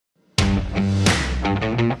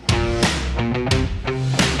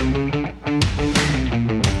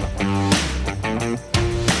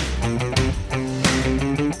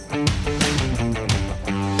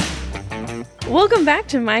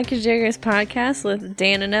to Mike and Jagger's podcast with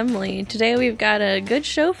Dan and Emily. Today we've got a good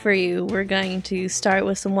show for you. We're going to start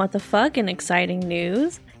with some what the fuck and exciting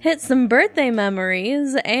news, hit some birthday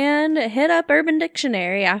memories, and hit up Urban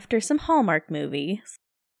Dictionary after some Hallmark movies.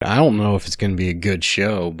 I don't know if it's going to be a good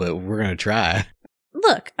show, but we're going to try.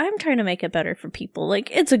 Look, I'm trying to make it better for people.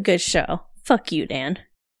 Like, it's a good show. Fuck you, Dan.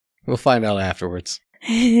 We'll find out afterwards.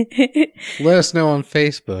 Let us know on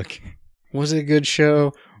Facebook. Was it a good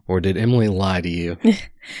show, or did Emily lie to you?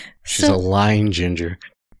 She's a lying ginger.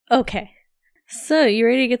 Okay. So, you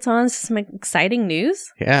ready to get on to some exciting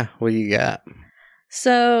news? Yeah, what do you got?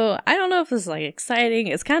 So, I don't know if this is, exciting.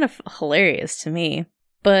 It's kind of hilarious to me.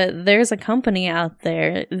 But there's a company out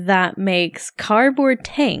there that makes cardboard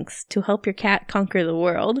tanks to help your cat conquer the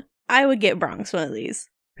world. I would get Bronx one of these.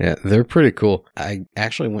 Yeah, they're pretty cool. I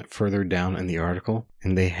actually went further down in the article,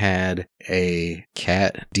 and they had a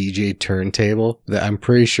cat DJ turntable that I'm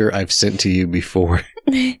pretty sure I've sent to you before.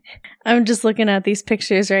 I'm just looking at these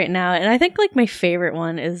pictures right now, and I think my favorite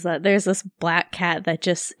one is that there's this black cat that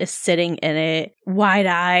just is sitting in it,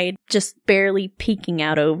 wide-eyed, just barely peeking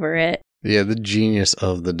out over it. Yeah, the genius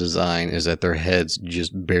of the design is that their heads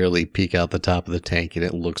just barely peek out the top of the tank, and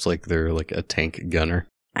it looks like they're like a tank gunner.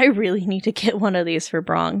 I really need to get one of these for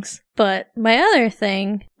Bronx. But my other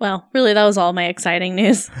thing, well, really that was all my exciting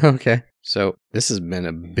news. Okay. So this has been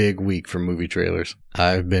a big week for movie trailers.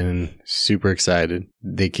 I've been super excited.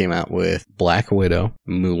 They came out with Black Widow,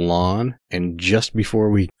 Mulan, and just before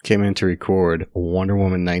we came in to record, Wonder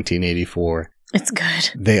Woman 1984. It's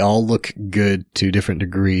good. They all look good to different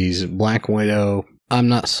degrees. Black Widow, I'm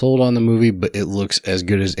not sold on the movie, but it looks as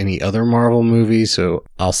good as any other Marvel movie, so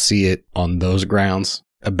I'll see it on those grounds.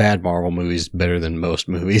 A bad Marvel movie is better than most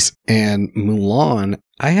movies. And Mulan,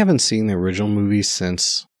 I haven't seen the original movie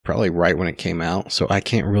since probably right when it came out, so I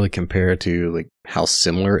can't really compare it to how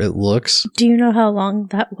similar it looks. Do you know how long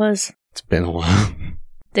that was? It's been a while.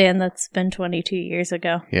 Dan, that's been 22 years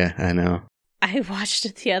ago. Yeah, I know. I watched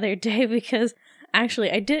it the other day because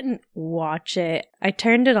actually I didn't watch it. I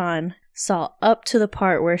turned it on, saw up to the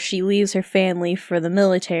part where she leaves her family for the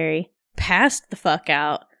military, passed the fuck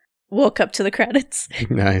out, woke up to the credits.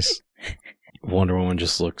 Nice. Wonder Woman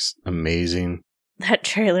just looks amazing. That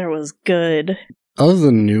trailer was good. Of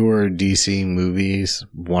the newer DC movies,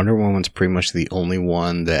 Wonder Woman's pretty much the only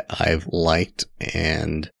one that I've liked,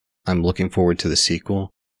 and I'm looking forward to the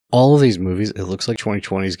sequel. All of these movies, it looks like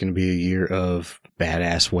 2020 is going to be a year of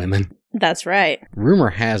badass women. That's right. Rumor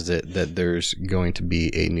has it that there's going to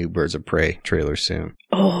be a new Birds of Prey trailer soon.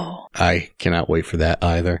 Oh. I cannot wait for that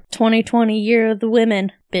either. 2020 year of the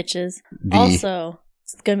women, bitches. Also,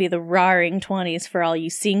 it's going to be the roaring 20s for all you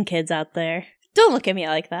scene kids out there. Don't look at me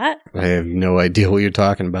like that. I have no idea what you're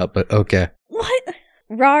talking about, but okay. What?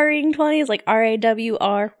 Roaring 20s? Like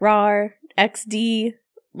R-A-W-R, RAR, XD,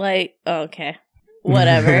 okay.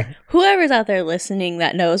 Whatever. Whoever's out there listening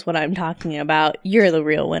that knows what I'm talking about, you're the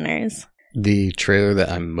real winners. The trailer that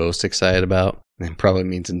I'm most excited about, and probably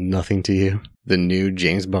means nothing to you, the new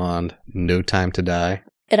James Bond, No Time to Die.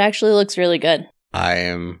 It actually looks really good. I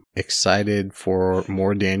am excited for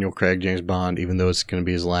more Daniel Craig James Bond, even though it's going to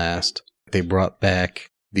be his last. They brought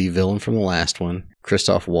back the villain from the last one,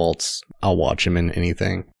 Christoph Waltz. I'll watch him in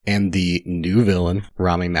anything. And the new villain,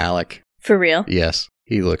 Rami Malek. For real? Yes.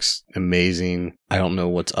 He looks amazing. I don't know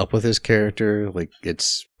what's up with his character.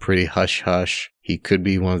 It's pretty hush-hush. He could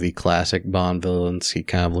be one of the classic Bond villains. He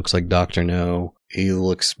kind of looks like Dr. No. He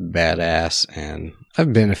looks badass, and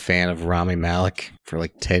I've been a fan of Rami Malek for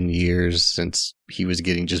 10 years, since he was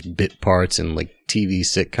getting just bit parts in TV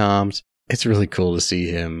sitcoms. It's really cool to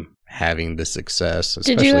see him having the success,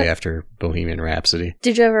 especially after Bohemian Rhapsody.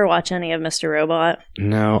 Did you ever watch any of Mr. Robot?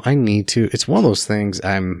 No, I need to. It's one of those things,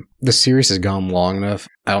 the series has gone long enough.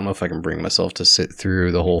 I don't know if I can bring myself to sit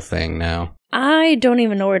through the whole thing now. I don't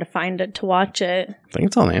even know where to find it to watch it. I think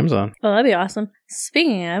it's on Amazon. Oh, that'd be awesome.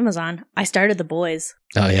 Speaking of Amazon, I started The Boys.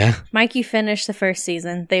 Oh, yeah? Mikey finished the first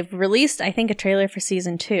season. They've released, I think, a trailer for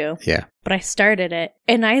season 2. Yeah. But I started it,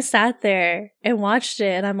 and I sat there and watched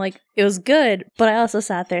it, and I'm like, it was good, but I also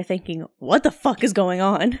sat there thinking, what the fuck is going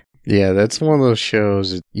on? Yeah, that's one of those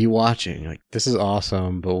shows, you watch it, and you're like, this is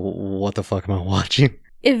awesome, but what the fuck am I watching?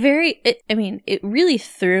 It really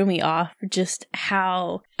threw me off just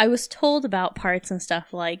how I was told about parts and stuff,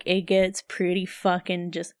 it gets pretty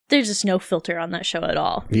fucking there's just no filter on that show at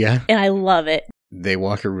all. Yeah. And I love it. They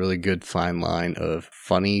walk a really good fine line of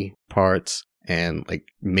funny parts and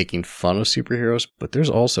making fun of superheroes, but there's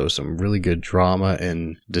also some really good drama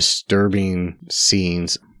and disturbing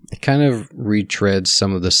scenes. It kind of retreads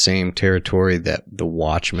some of the same territory that the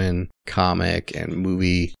Watchmen comic and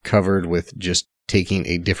movie covered, with just taking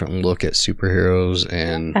a different look at superheroes.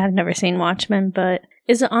 And I've never seen Watchmen, but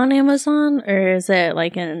is it on Amazon or is it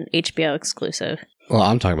like an HBO exclusive? well,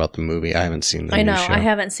 I'm talking about the movie. I haven't seen the I know, new show. I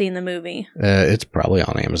haven't seen the movie. It's probably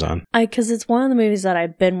on Amazon. Because it's one of the movies that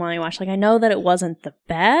I've been wanting to watch. Like, I know that it wasn't the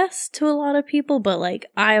best to a lot of people, but like,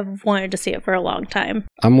 I've wanted to see it for a long time.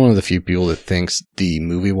 I'm one of the few people that thinks the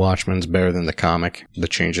movie Watchmen's better than the comic. The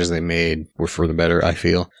changes they made were for the better, I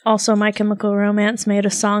feel. Also, My Chemical Romance made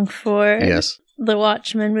a song for Yes. the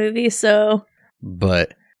Watchmen movie, so...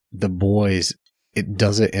 But The Boys, it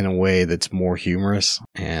does it in a way that's more humorous,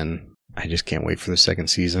 and I just can't wait for the second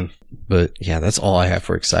season. But yeah, that's all I have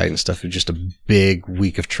for exciting stuff. It's just a big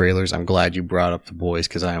week of trailers. I'm glad you brought up The Boys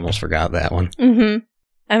because I almost forgot that one. Mm-hmm.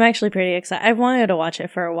 I'm actually pretty excited. I've wanted to watch it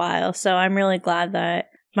for a while, so I'm really glad that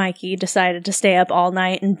Mikey decided to stay up all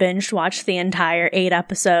night and binge watch the entire 8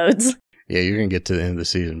 episodes. Yeah, you're going to get to the end of the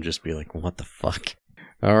season and just be like, what the fuck?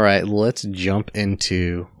 All right, let's jump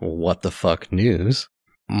into what the fuck news.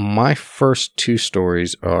 My first 2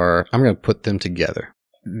 stories are, I'm going to put them together.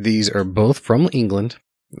 These are both from England.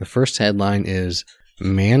 The first headline is,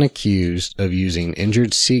 Man accused of using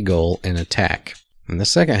injured seagull in attack. And the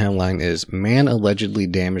second headline is, Man allegedly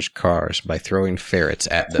damaged cars by throwing ferrets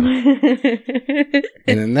at them.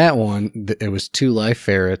 And in that one, it was 2 live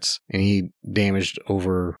ferrets, and he damaged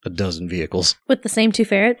over a dozen vehicles. With the same 2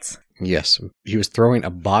 ferrets? Yes. He was throwing a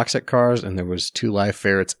box at cars, and there was 2 live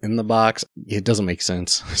ferrets in the box. It doesn't make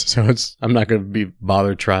sense. So I'm not going to be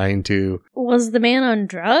bothered trying to. Was the man on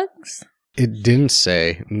drugs? It didn't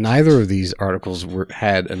say. Neither of these articles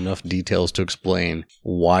had enough details to explain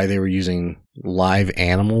why they were using live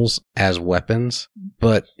animals as weapons.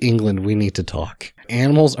 But England, we need to talk.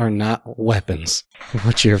 Animals are not weapons.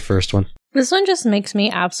 What's your first one? This one just makes me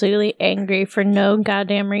absolutely angry for no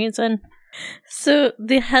goddamn reason. So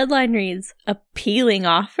the headline reads, appealing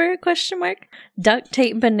offer, ? Duct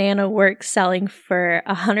tape banana works selling for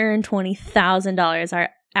 $120,000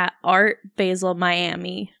 at Art Basel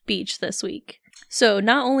Miami Beach this week. So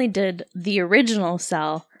not only did the original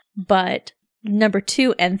sell, but number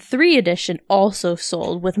 2 and 3 edition also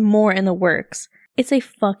sold with more in the works. It's a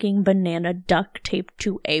fucking banana duct taped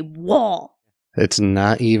to a wall. It's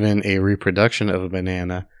not even a reproduction of a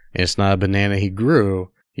banana. It's not a banana he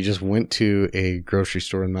grew. He just went to a grocery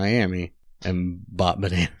store in Miami and bought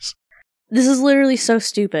bananas. This is literally so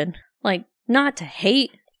stupid. Like, not to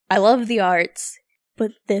hate. I love the arts.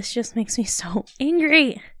 But this just makes me so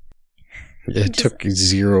angry. It took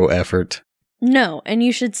 0 effort. No, and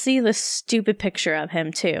you should see the stupid picture of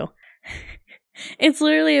him, too. It's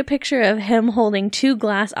literally a picture of him holding 2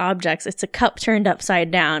 glass objects. It's a cup turned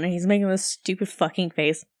upside down, and he's making this stupid fucking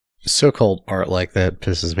face. So-called art like that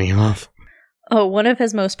pisses me off. Oh, one of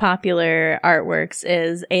his most popular artworks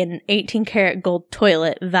is an 18-karat gold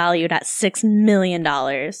toilet valued at $6 million.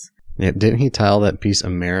 Yeah, didn't he tile that piece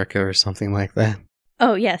America or something like that?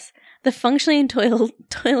 Oh, yes. The functioning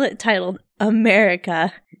toilet titled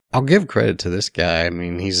America. I'll give credit to this guy. I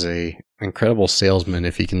mean, he's a incredible salesman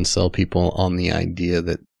if he can sell people on the idea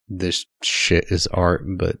that this shit is art,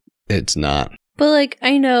 but it's not. But, like,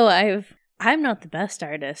 I know I'm not the best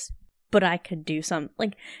artist, but I could do something.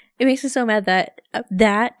 Like, it makes me so mad that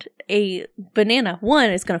a banana, 1,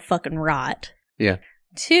 is going to fucking rot. Yeah.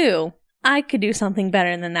 2, I could do something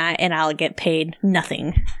better than that, and I'll get paid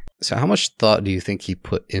nothing. So how much thought do you think he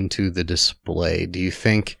put into the display? Do you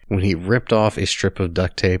think when he ripped off a strip of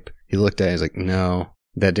duct tape, he looked at it and was like, no,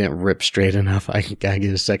 that didn't rip straight enough. I gotta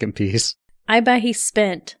get a second piece. I bet he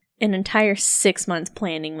spent an entire 6 months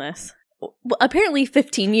planning this. Well, apparently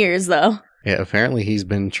 15 years, though. Yeah, apparently he's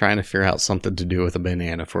been trying to figure out something to do with a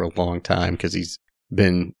banana for a long time because he's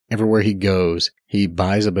been everywhere he goes. He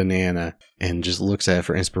buys a banana and just looks at it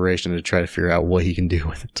for inspiration to try to figure out what he can do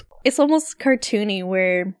with it. It's almost cartoony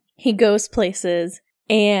where he goes places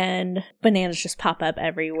and bananas just pop up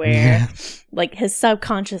everywhere. Yeah. Like his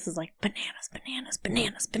subconscious is like, bananas, bananas,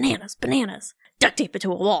 bananas, bananas, bananas. Duct tape it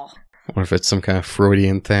to a wall. Or if it's some kind of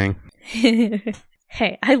Freudian thing. Hey,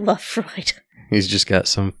 I love Freud. He's just got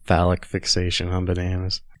some phallic fixation on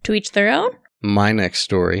bananas. To each their own? My next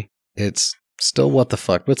story, it's still what the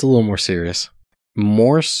fuck, but it's a little more serious.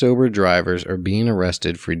 More sober drivers are being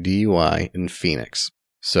arrested for DUI in Phoenix.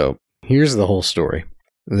 So, here's the whole story.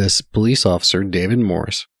 This police officer, David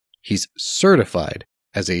Morris, he's certified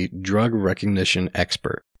as a drug recognition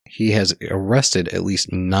expert. He has arrested at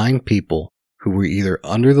least 9 people who were either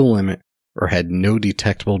under the limit or had no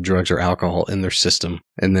detectable drugs or alcohol in their system,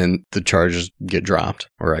 and then the charges get dropped,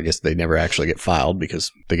 or I guess they never actually get filed because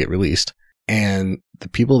they get released. And the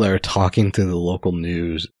people that are talking to the local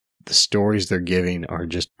news, the stories they're giving are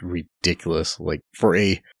just ridiculous. Like, for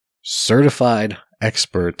a certified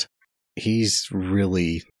expert, he's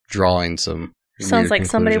really drawing some Sounds weird like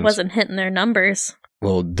somebody conclusions. wasn't hitting their numbers.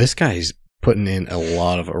 Well, this guy's putting in a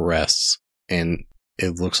lot of arrests, and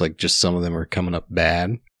it looks like just some of them are coming up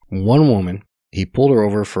bad. One woman, he pulled her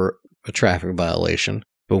over for a traffic violation,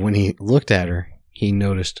 but when he looked at her, he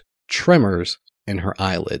noticed tremors in her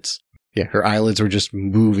eyelids. Yeah, her eyelids were just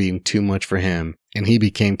moving too much for him, and he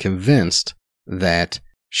became convinced that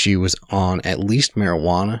she was on at least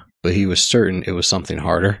marijuana, but he was certain it was something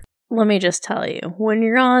harder. Let me just tell you, when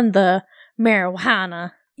you're on the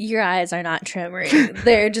marijuana, your eyes are not tremoring.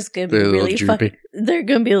 They're just going to be really droopy. They're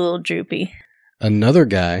going to be a little droopy. Another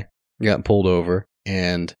guy got pulled over,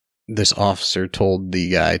 and this officer told the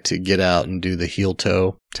guy to get out and do the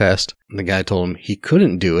heel-toe test. And the guy told him he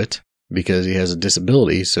couldn't do it because he has a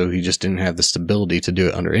disability, so he just didn't have the stability to do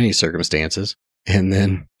it under any circumstances. And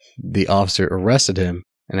then the officer arrested him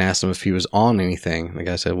and asked him if he was on anything. And the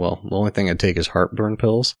guy said, well, the only thing I take is heartburn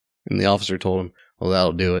pills. And the officer told him, well,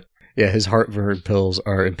 that'll do it. Yeah, his heartburn pills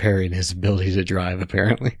are impairing his ability to drive,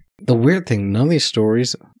 apparently. The weird thing, none of these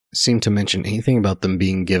stories seem to mention anything about them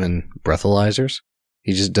being given breathalyzers.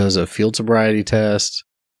 He just does a field sobriety test,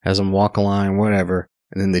 has them walk a line, whatever,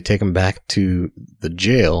 and then they take him back to the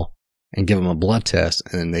jail and give him a blood test,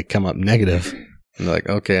 and then they come up negative. And they're like,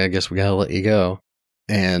 okay, I guess we gotta let you go.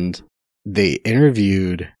 And they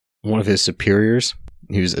interviewed one of his superiors.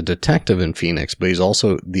 He was a detective in Phoenix, but he's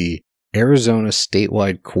also the Arizona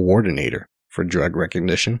statewide coordinator for drug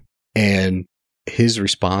recognition. And his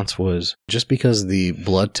response was, just because the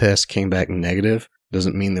blood test came back negative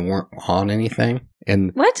doesn't mean they weren't on anything.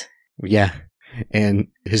 And what? Yeah. And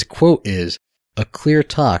his quote is, a clear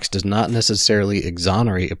tox does not necessarily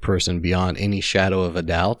exonerate a person beyond any shadow of a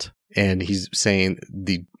doubt. And he's saying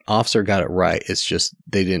the officer got it right. It's just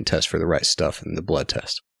they didn't test for the right stuff in the blood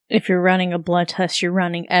test. If you're running a blood test, you're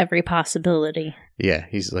running every possibility. Yeah,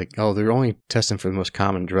 he's like, oh, they're only testing for the most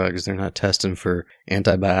common drugs. They're not testing for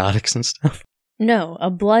antibiotics and stuff. No, a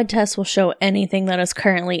blood test will show anything that is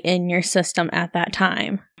currently in your system at that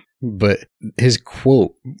time. But his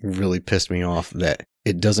quote really pissed me off, that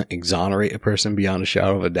it doesn't exonerate a person beyond a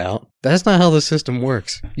shadow of a doubt. That's not how the system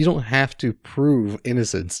works. You don't have to prove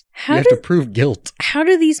innocence. You have to prove guilt. How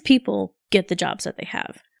do these people get the jobs that they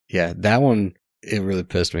have? Yeah, that one, it really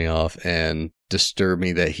pissed me off and disturbed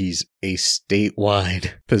me that he's a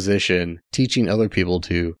statewide position teaching other people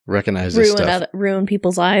to recognize this stuff. Ruin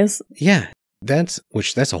people's lives. Yeah. That's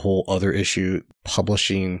a whole other issue,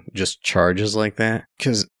 publishing just charges like that.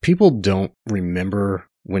 Because people don't remember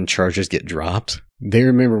when charges get dropped. They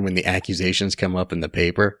remember when the accusations come up in the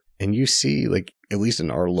paper. And you see, like, at least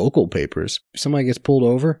in our local papers, if somebody gets pulled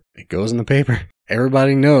over, it goes in the paper.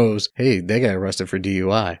 Everybody knows, hey, they got arrested for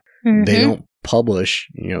DUI. Mm-hmm. They don't publish,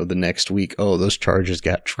 the next week, oh, those charges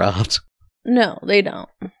got dropped. No, they don't.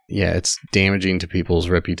 Yeah, it's damaging to people's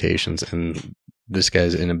reputations, and this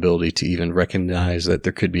guy's inability to even recognize that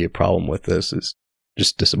there could be a problem with this is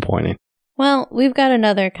just disappointing. Well, we've got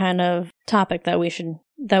another kind of topic that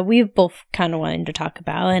we've both kind of wanted to talk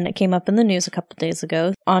about, and it came up in the news a couple days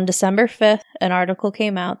ago. On December 5th, an article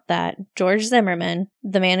came out that George Zimmerman,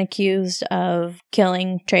 the man accused of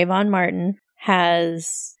killing Trayvon Martin,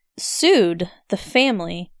 has sued the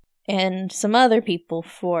family and some other people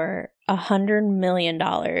for $100 million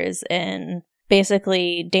in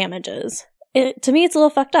basically damages. To me, it's a little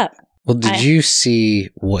fucked up. Well, did you see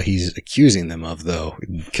what he's accusing them of, though?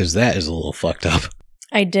 Because that is a little fucked up.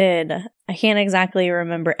 I did. I can't exactly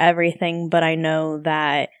remember everything, but I know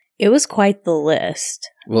that it was quite the list.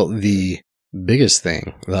 Well, the biggest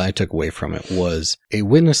thing that I took away from it was a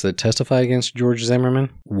witness that testified against George Zimmerman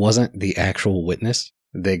wasn't the actual witness.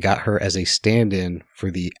 They got her as a stand-in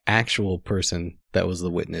for the actual person that was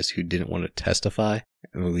the witness who didn't want to testify.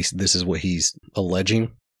 Or at least this is what he's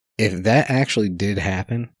alleging. If that actually did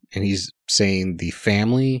happen, and he's saying the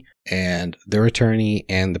family and their attorney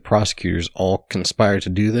and the prosecutors all conspired to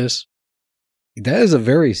do this, that is a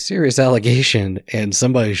very serious allegation, and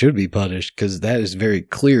somebody should be punished, because that is very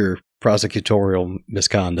clear prosecutorial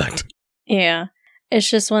misconduct. Yeah. It's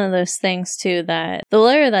just one of those things, too, that the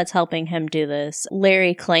lawyer that's helping him do this,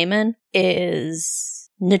 Larry Klayman, is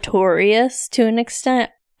notorious to an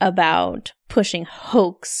extent about pushing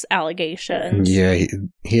hoax allegations. Yeah,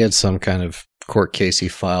 he had some kind of court case he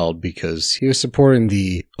filed because he was supporting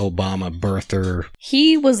the Obama birther.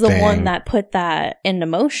 He was the one that put that into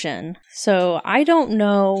motion. So I don't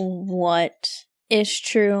know what is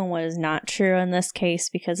true and what is not true in this case,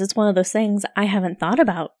 because it's one of those things I haven't thought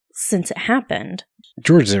about since it happened.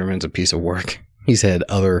 George Zimmerman's a piece of work. He's had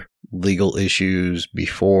other legal issues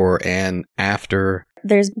before and after.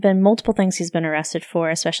 There's been multiple things he's been arrested for,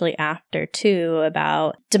 especially after, too,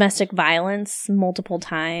 about domestic violence multiple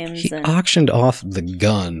times. He auctioned off the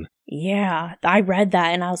gun. Yeah, I read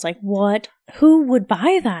that and I was like, what? Who would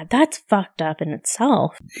buy that? That's fucked up in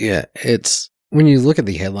itself. Yeah, it's... When you look at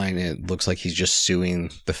the headline, it looks like he's just suing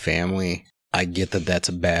the family. I get that that's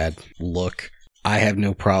a bad look. I have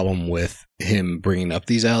no problem with him bringing up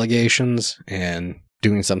these allegations and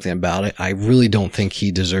doing something about it. I really don't think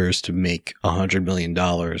he deserves to make $100 million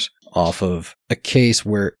off of a case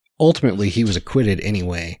where ultimately he was acquitted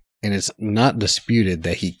anyway. And it's not disputed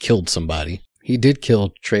that he killed somebody. He did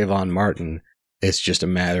kill Trayvon Martin. It's just a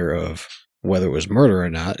matter of whether it was murder or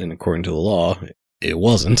not. And according to the law, it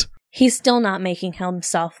wasn't. He's still not making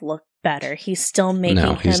himself look better. He's still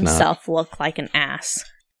making himself look like an ass.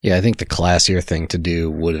 Yeah, I think the classier thing to do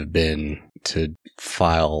would have been to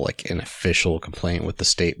file like an official complaint with the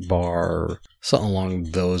state bar or something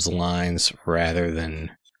along those lines rather than...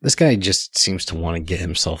 This guy just seems to want to get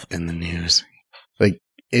himself in the news. Like,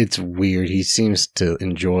 it's weird. He seems to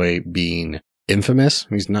enjoy being infamous.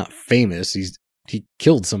 He's not famous. He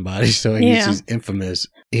killed somebody, so I guess he's infamous.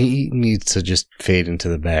 He needs to just fade into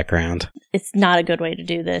the background. It's not a good way to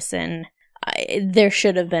do this, and there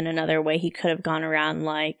should have been another way he could have gone around,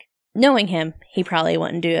 like, knowing him, he probably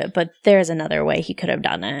wouldn't do it, but there's another way he could have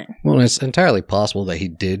done it. Well, it's entirely possible that he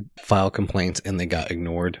did file complaints and they got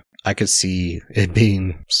ignored. I could see it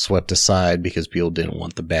being swept aside because people didn't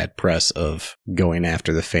want the bad press of going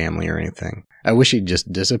after the family or anything. I wish he'd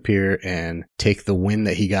just disappear and take the win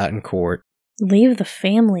that he got in court. Leave the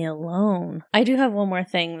family alone. I do have one more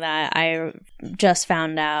thing that I just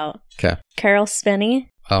found out. Okay. Carol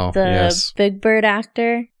Spinney, the Big Bird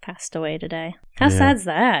actor, passed away today. How sad's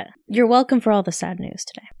that? You're welcome for all the sad news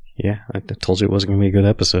today. Yeah, I told you it wasn't going to be a good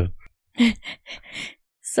episode.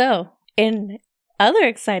 So, in other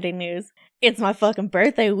exciting news, it's my fucking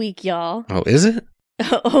birthday week, y'all. Oh, is it?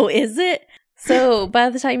 Oh, is it? So, by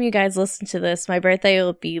the time you guys listen to this, my birthday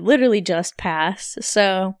will be literally just passed.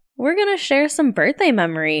 So, we're going to share some birthday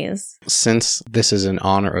memories. Since this is in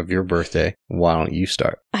honor of your birthday, why don't you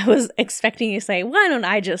start? I was expecting you to say, why don't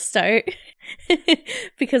I just start?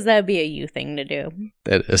 Because that would be a you thing to do.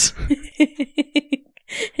 That is.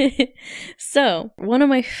 So, one of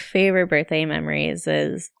my favorite birthday memories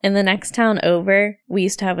is in the next town over, we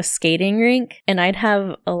used to have a skating rink, and I'd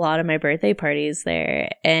have a lot of my birthday parties there,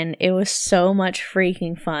 and it was so much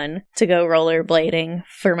freaking fun to go rollerblading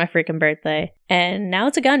for my freaking birthday. And now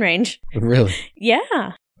it's a gun range. Really?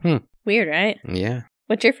 Yeah. Weird, right? Yeah.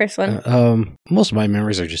 What's your first one? Most of my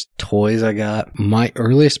memories are just toys I got. My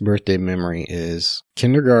earliest birthday memory is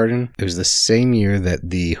kindergarten. It was the same year that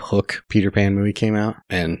the Hook Peter Pan movie came out,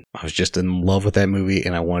 and I was just in love with that movie,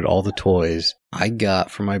 and I wanted all the toys. I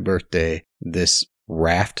got for my birthday this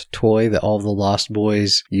raft toy that all the Lost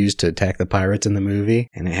Boys used to attack the pirates in the movie,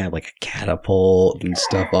 and it had like a catapult and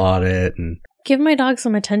stuff on it, and give my dog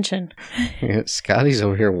some attention. Yeah, Scotty's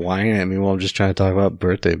over here whining at me while I'm just trying to talk about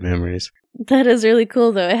birthday memories. That is really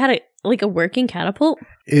cool, though. It had a working catapult.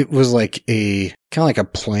 It was like kind of like a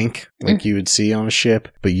plank, like you would see on a ship,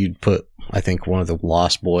 but you'd put, I think, one of the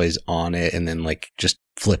Lost Boys on it and then like just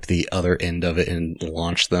flip the other end of it and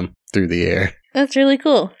launch them through the air. That's really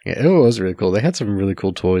cool. Yeah, it was really cool. They had some really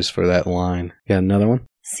cool toys for that line. Got another one?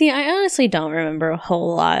 See, I honestly don't remember a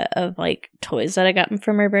whole lot of like toys that I got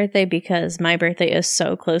for my birthday because my birthday is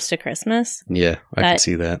so close to Christmas. Yeah, I can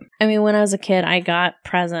see that. I mean, when I was a kid, I got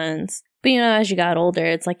presents. But, you know, as you got older,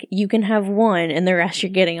 it's like you can have one and the rest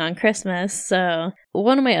you're getting on Christmas. So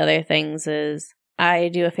one of my other things is I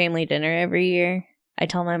do a family dinner every year. I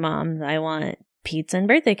tell my mom I want pizza and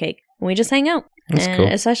birthday cake. And we just hang out. That's cool.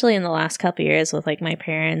 Especially in the last couple years with like my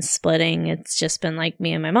parents splitting, it's just been like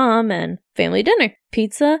me and my mom and family dinner.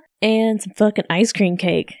 Pizza and some fucking ice cream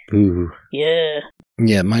cake. Ooh. Yeah.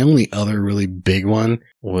 Yeah, my only other really big one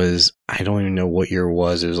was, I don't even know what year it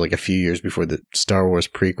was. It was like a few years before the Star Wars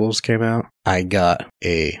prequels came out. I got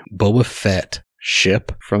a Boba Fett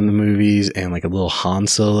ship from the movies and like a little Han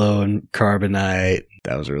Solo and Carbonite.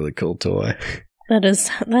 That was a really cool toy. That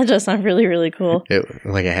does sound really, really cool. It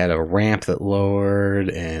had a ramp that lowered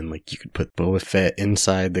and like you could put Boba Fett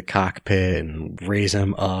inside the cockpit and raise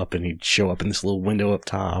him up and he'd show up in this little window up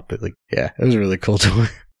top. It was a really cool toy.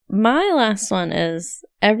 My last one is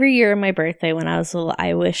every year on my birthday when I was little,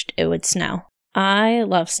 I wished it would snow. I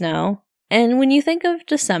love snow. And when you think of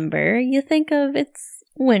December, you think of it's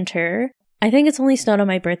winter. I think it's only snowed on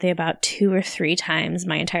my birthday about 2 or 3 times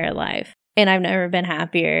my entire life. And I've never been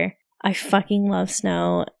happier. I fucking love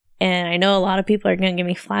snow. And I know a lot of people are going to give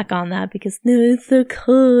me flack on that because, no, it's so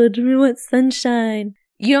cold. We want sunshine.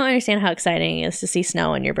 You don't understand how exciting it is to see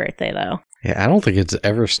snow on your birthday, though. Yeah, I don't think it's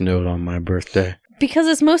ever snowed on my birthday. Because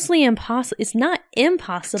it's mostly impossible. It's not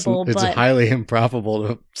impossible, It's but highly improbable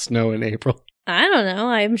to snow in April. I don't know.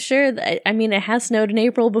 I'm sure that, I mean, it has snowed in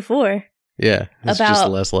April before. Yeah, it's just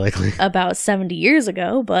less likely. About 70 years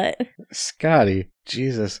ago, but... Scotty,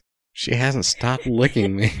 Jesus, she hasn't stopped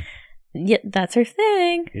licking me. Yeah, that's her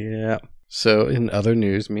thing. Yeah. So, in other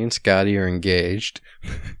news, me and Scotty are engaged.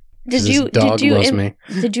 Did you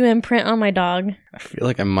imprint on my dog? I feel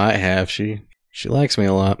like I might have. She likes me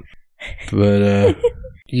a lot. But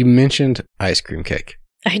you mentioned ice cream cake.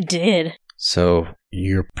 I did. So,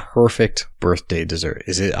 your perfect birthday dessert,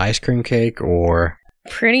 is it ice cream cake or...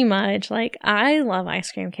 Pretty much. Like, I love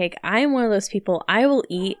ice cream cake. I'm one of those people, I will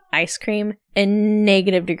eat ice cream in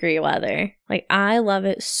negative degree weather. Like, I love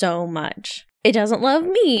it so much. It doesn't love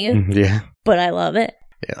me. Yeah. But I love it.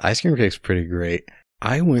 Yeah, ice cream cake's pretty great.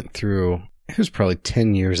 I went through, it was probably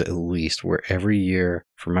 10 years at least, where every year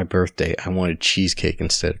for my birthday, I wanted cheesecake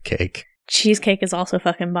instead of cake. Cheesecake is also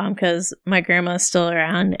fucking bomb because my grandma's still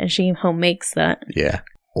around and she home makes that. Yeah.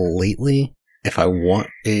 Lately, if I want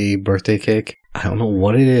a birthday cake, I don't know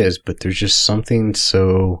what it is, but there's just something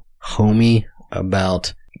so homey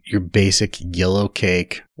about your basic yellow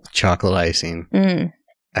cake with chocolate icing.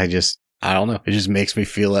 I don't know. It just makes me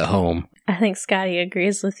feel at home. I think Scotty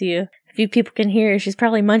agrees with you. If you people can hear her, she's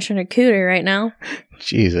probably munching her cooter right now.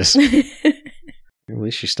 Jesus. At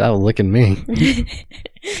least she stopped licking me.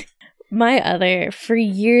 My other, for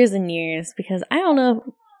years and years, because I don't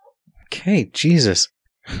know. Okay, Jesus.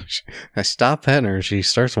 I stop petting her and she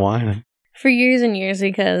starts whining. For years and years,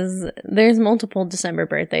 because there's multiple December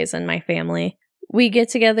birthdays in my family. We get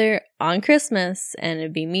together on Christmas, and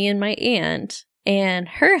it'd be me and my aunt, and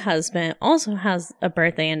her husband also has a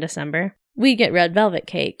birthday in December. We get red velvet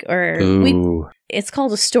cake, or it's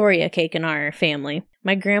called Astoria cake in our family.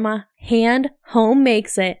 My grandma home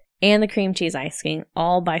makes it, and the cream cheese icing,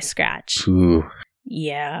 all by scratch. Ooh.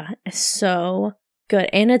 Yeah, it's so good.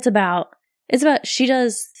 And she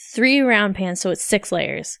does 3 round pans, so it's 6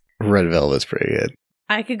 layers. Red velvet's pretty good.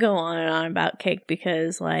 I could go on and on about cake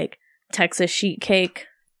because, like, Texas sheet cake,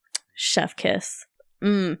 chef kiss.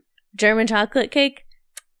 German chocolate cake,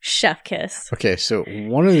 chef kiss. Okay, so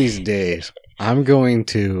one of these days, I'm going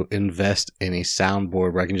to invest in a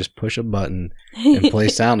soundboard where I can just push a button and play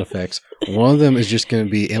sound effects. One of them is just going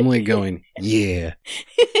to be Emily going, yeah.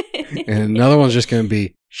 And another one's just going to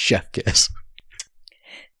be chef kiss.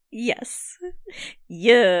 Yes.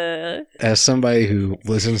 Yeah. As somebody who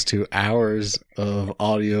listens to hours of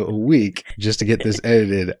audio a week just to get this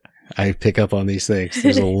edited, I pick up on these things.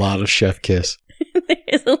 There's a lot of chef kiss.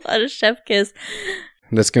 There's a lot of chef kiss.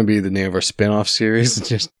 That's going to be the name of our spinoff series.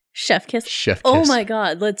 Just chef kiss. Chef kiss. Oh my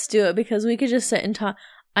God, let's do it because we could just sit and talk.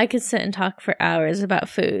 I could sit and talk for hours about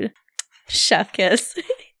food. Chef kiss.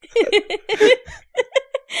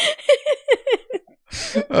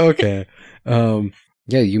 Okay.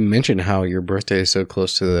 Yeah, you mentioned how your birthday is so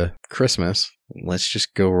close to the Christmas. Let's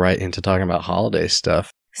just go right into talking about holiday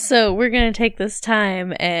stuff. So we're going to take this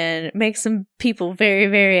time and make some people very,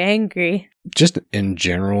 very angry. Just in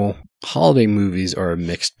general, holiday movies are a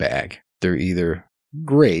mixed bag. They're either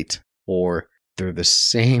great or they're the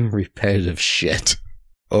same repetitive shit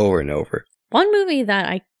over and over. One movie that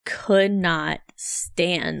I could not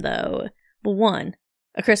stand, though,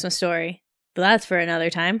 A Christmas Story. But that's for another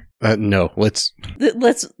time. No, let's...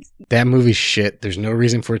 That movie's shit. There's no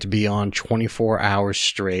reason for it to be on 24 hours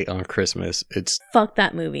straight on Christmas. Fuck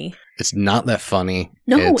that movie. It's not that funny.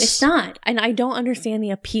 No, it's not. And I don't understand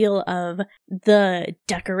the appeal of the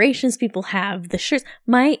decorations people have, the shirts.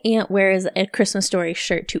 My aunt wears a Christmas Story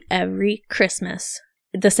shirt to every Christmas.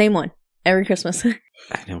 The same one. Every Christmas.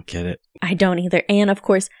 I don't get it. I don't either. And of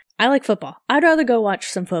course, I like football. I'd rather go watch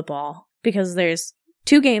some football because there's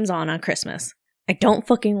 2 games on Christmas. I don't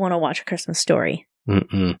fucking want to watch A Christmas Story.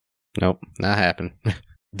 Nope, not happen.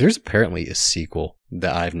 There's apparently a sequel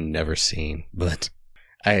that I've never seen, but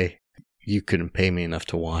you couldn't pay me enough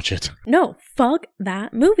to watch it. No, fuck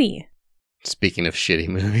that movie. Speaking of shitty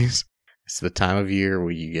movies, it's the time of year where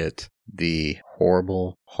you get the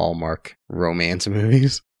horrible Hallmark romance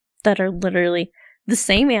movies. That are literally the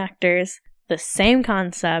same actors, the same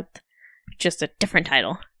concept, just a different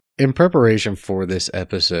title. In preparation for this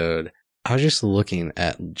episode, I was just looking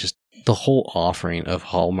at just the whole offering of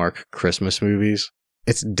Hallmark Christmas movies.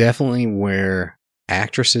 It's definitely where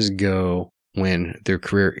actresses go when their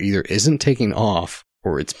career either isn't taking off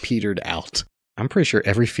or it's petered out. I'm pretty sure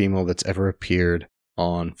every female that's ever appeared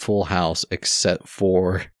on Full House except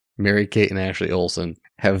for Mary-Kate and Ashley Olsen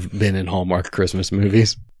have been in Hallmark Christmas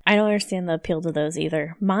movies. I don't understand the appeal to those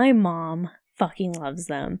either. My mom fucking loves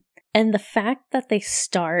them. And the fact that they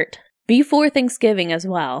start before Thanksgiving as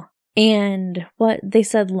well. And what they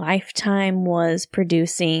said Lifetime was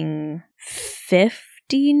producing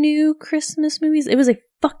 50 new Christmas movies. It was a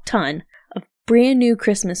fuck ton of brand new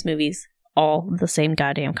Christmas movies, all the same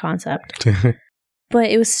goddamn concept. But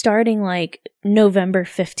it was starting like November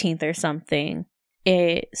 15th or something.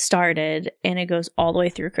 It started and it goes all the way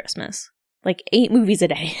through Christmas. Like 8 movies a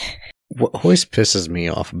day. What always pisses me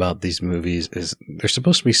off about these movies is they're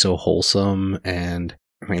supposed to be so wholesome, and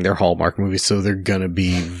I mean, they're Hallmark movies, so they're gonna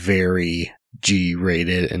be very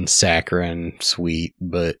G-rated and saccharine sweet,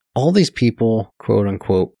 but all these people, quote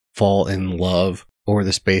unquote, fall in love over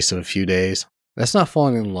the space of a few days. That's not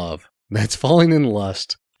falling in love. That's falling in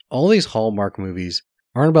lust. All these Hallmark movies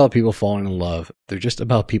aren't about people falling in love. They're just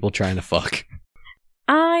about people trying to fuck.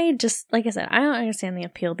 Like I said, I don't understand the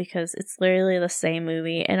appeal because it's literally the same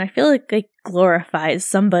movie, and I feel like it glorifies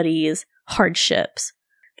somebody's hardships.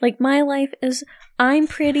 Like, my life is, I'm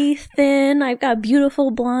pretty thin, I've got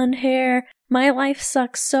beautiful blonde hair, my life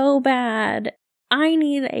sucks so bad, I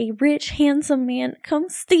need a rich, handsome man to come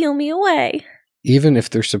steal me away. Even if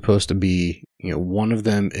they're supposed to be, one of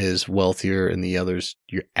them is wealthier and the other's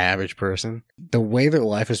your average person, the way their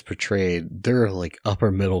life is portrayed, they're like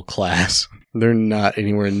upper middle class. They're not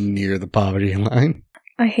anywhere near the poverty line.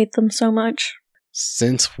 I hate them so much.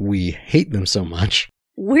 Since we hate them so much,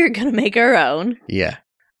 we're gonna make our own. Yeah.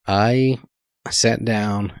 I sat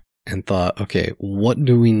down and thought, okay, what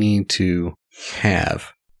do we need to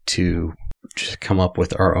have to just come up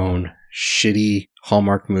with our own shitty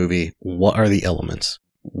Hallmark movie? What are the elements?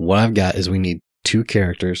 What I've got is we need 2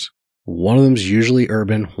 characters. One of them's usually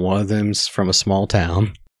urban. One of them's from a small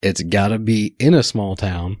town. It's gotta be in a small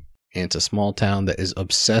town. And it's a small town that is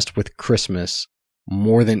obsessed with Christmas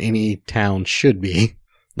more than any town should be.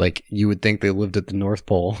 Like, you would think they lived at the North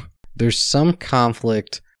Pole. There's some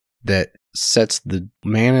conflict that sets the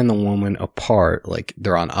man and the woman apart. Like,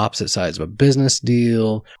 they're on opposite sides of a business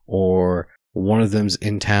deal, or one of them's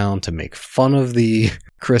in town to make fun of the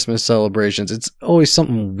Christmas celebrations. It's always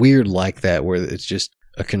something weird like that, where it's just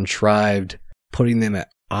a contrived putting them at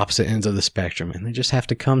opposite ends of the spectrum, and they just have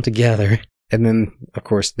to come together. And then, of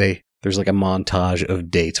course, there's like a montage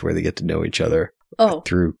of dates where they get to know each other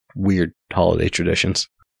through weird holiday traditions.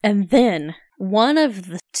 And then one of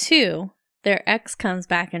the 2, their ex comes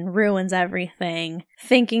back and ruins everything,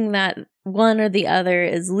 thinking that one or the other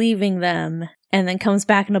is leaving them, and then comes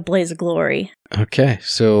back in a blaze of glory. Okay,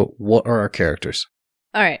 so what are our characters?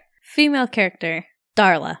 All right, female character,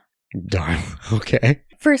 Darla. Darla, okay.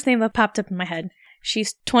 First name that popped up in my head.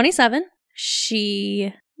 She's 27.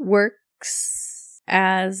 She works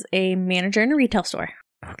as a manager in a retail store.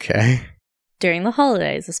 Okay. During the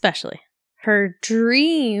holidays, especially. Her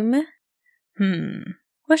dream...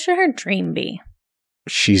 What should her dream be?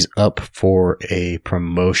 She's up for a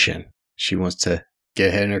promotion. She wants to get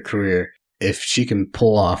ahead in her career. If she can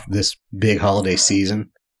pull off this big holiday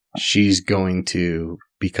season, she's going to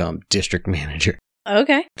become district manager.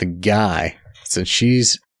 Okay. The guy, since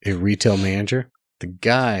she's a retail manager, the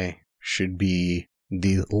guy should be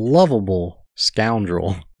the lovable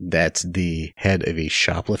scoundrel that's the head of a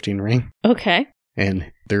shoplifting ring. Okay.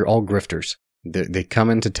 And they're all grifters. They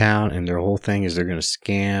come into town, and their whole thing is they're going to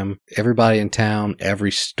scam everybody in town,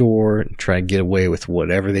 every store, and try to get away with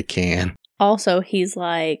whatever they can. Also, he's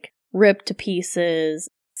like ripped to pieces,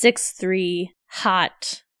 6'3",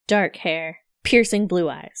 hot, dark hair, piercing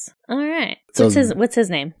blue eyes. All right. What's his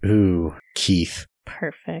name? Ooh, Keith.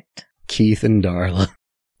 Perfect. Keith and Darla.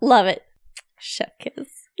 Love it. Chef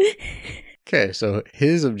kiss. Okay, so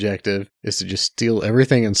his objective is to just steal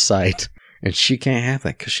everything in sight. And she can't have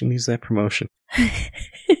that because she needs that promotion.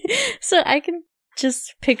 So I can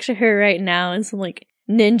just picture her right now and some like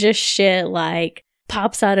ninja shit like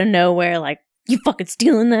pops out of nowhere like, you fucking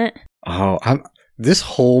stealing that? Oh, this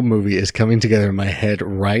whole movie is coming together in my head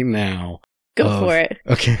right now. Go for it.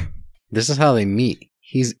 Okay, this is how they meet.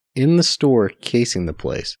 He's in the store casing the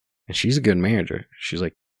place, and she's a good manager. She's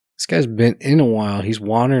like, this guy's been in a while. He's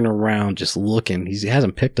wandering around just looking. He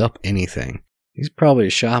hasn't picked up anything. He's probably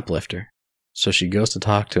a shoplifter. So she goes to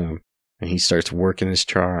talk to him, and he starts working his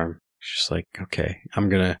charm. She's like, okay, I'm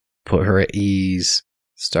going to put her at ease,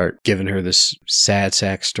 start giving her this sad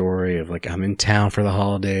sack story of like, I'm in town for the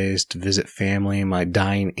holidays to visit family. My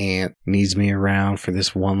dying aunt needs me around for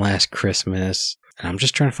this one last Christmas. And I'm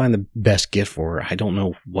just trying to find the best gift for her. I don't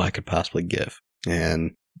know what I could possibly give.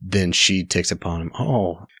 And then she takes upon him,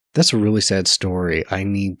 oh, that's a really sad story. I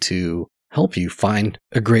need to help you find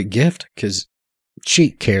a great gift because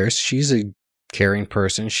she cares. She's a caring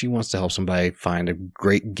person. She wants to help somebody find a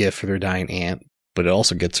great gift for their dying aunt, but it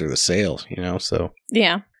also gets her the sales, so.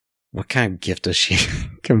 Yeah. What kind of gift does she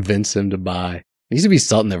convince him to buy? It needs to be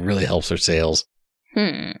something that really helps her sales.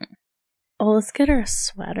 Well, let's get her a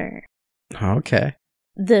sweater. Okay.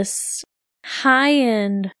 This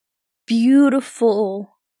high-end,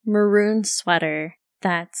 beautiful maroon sweater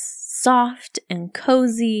that's soft and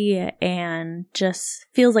cozy and just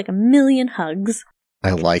feels like a million hugs.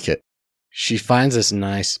 I like it. She finds this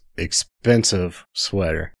nice, expensive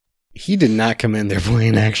sweater. He did not come in there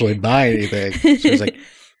planning to actually buy anything. She was like,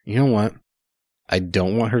 you know what? I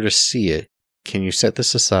don't want her to see it. Can you set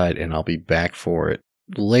this aside and I'll be back for it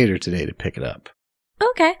later today to pick it up?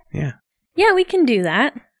 Okay. Yeah. Yeah, we can do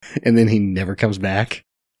that. And then he never comes back.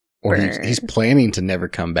 Or he's planning to never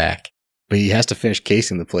come back. But he has to finish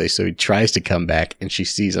casing the place, so he tries to come back and she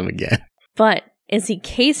sees him again. But is he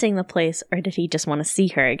casing the place or did he just want to see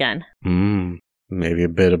her again? Maybe a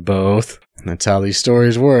bit of both. That's how these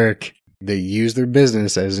stories work. They use their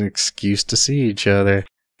business as an excuse to see each other.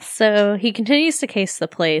 So he continues to case the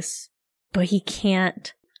place, but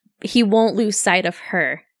he won't lose sight of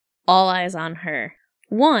her. All eyes on her.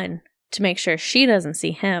 1, to make sure she doesn't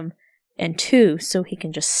see him. And 2, so he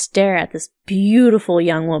can just stare at this beautiful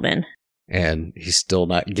young woman. And he's still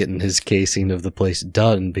not getting his casing of the place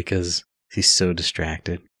done because he's so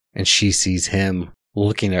distracted. And she sees him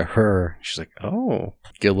looking at her. She's like, oh,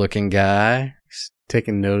 good looking guy. He's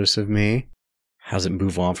taking notice of me. How does it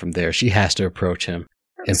move on from there? She has to approach him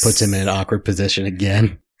and puts him in an awkward position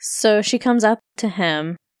again. So she comes up to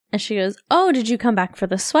him and she goes, oh, did you come back for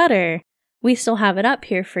the sweater? We still have it up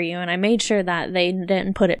here for you, and I made sure that they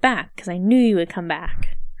didn't put it back because I knew you would come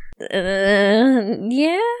back.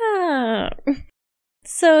 Yeah.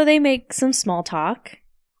 So they make some small talk.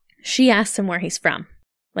 She asks him where he's from,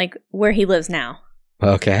 like where he lives now.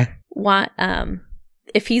 Okay. What?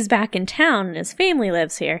 If he's back in town and his family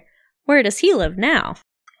lives here, where does he live now?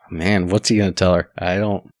 Man, what's he gonna tell her?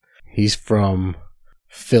 He's from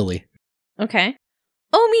Philly. Okay.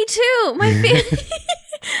 Oh, me too. My family.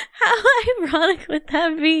 How ironic would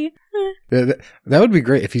that be? That would be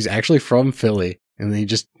great if he's actually from Philly, and then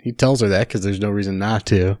he tells her that because there's no reason not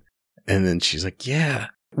to. And then she's like, yeah,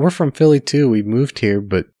 we're from Philly too. We moved here,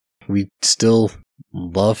 but we still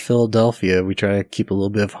love Philadelphia. We try to keep a little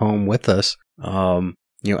bit of home with us.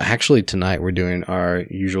 Actually tonight we're doing our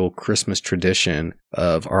usual Christmas tradition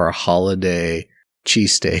of our holiday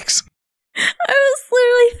cheesesteaks. I was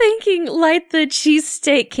literally thinking, light the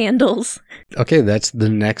cheesesteak candles. Okay, that's the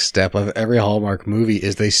next step of every Hallmark movie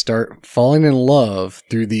is they start falling in love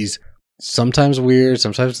through these sometimes weird,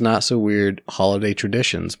 sometimes not so weird holiday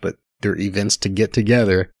traditions, but they're events to get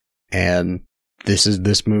together. And this is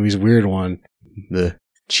this movie's weird one, the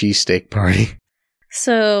cheesesteak party.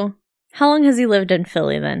 So, how long has he lived in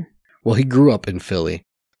Philly then? Well, he grew up in Philly,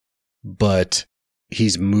 but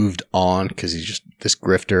he's moved on because he's just this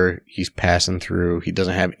grifter. He's passing through. He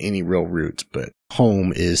doesn't have any real roots, but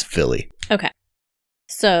home is Philly. Okay.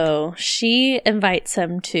 So she invites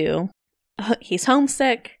him to, he's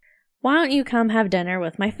homesick. Why don't you come have dinner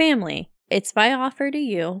with my family? It's by offer to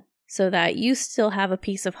you so that you still have a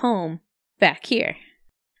piece of home back here.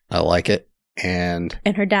 I like it. And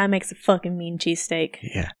her dad makes a fucking mean cheesesteak.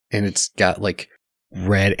 Yeah. And it's got like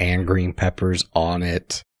red and green peppers on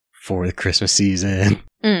it for the Christmas season.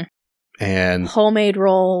 And homemade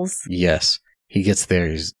rolls. Yes. He gets there.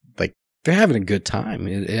 He's like, they're having a good time.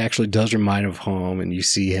 It actually does remind him of home. And you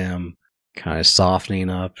see him kind of softening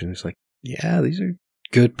up. And he's like, yeah, these are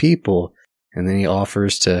good people. And then he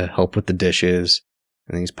offers to help with the dishes.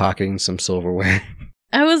 And then he's pocketing some silverware.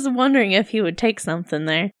 I was wondering if he would take something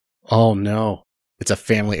there. Oh, no. It's a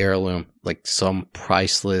family heirloom, like some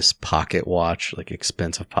priceless pocket watch, like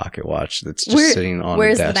expensive pocket watch that's just sitting on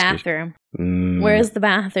where's a the desk. bathroom? Where's the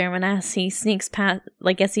bathroom? And as he sneaks past,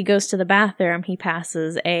 like as he goes to the bathroom, he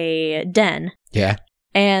passes a den. Yeah.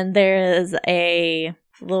 And there is a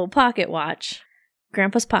little pocket watch.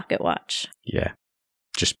 Grandpa's pocket watch. Yeah.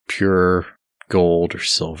 Just pure gold or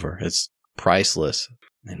silver. It's priceless.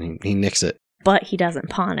 And he nicks it. But he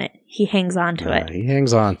doesn't pawn it. He hangs on to it. He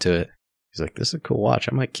hangs on to it. He's like, this is a cool watch.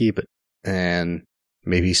 I might keep it. And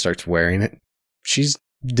maybe he starts wearing it. She's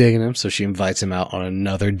digging him, so she invites him out on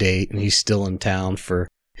another date, and he's still in town for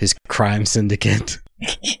his crime syndicate.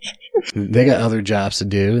 They got other jobs to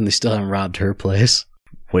do, and they still haven't robbed her place.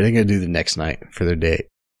 What are they going to do the next night for their date?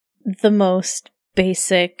 The most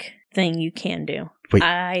basic thing you can do. Wait.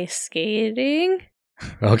 Ice skating?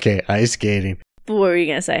 Okay, ice skating. What were you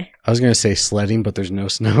going to say? I was going to say sledding, but there's no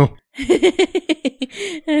snow.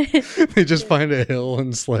 They just find a hill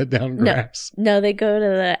and sled down grass. No, they go to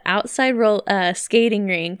the outside skating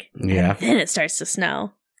rink. Yeah. And then it starts to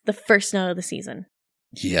snow. The first snow of the season.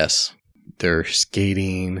 Yes. They're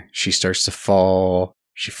skating. She starts to fall.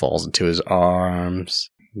 She falls into his arms.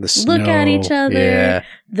 The snow. Look at each other. Yeah.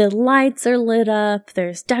 The lights are lit up.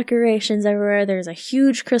 There's decorations everywhere. There's a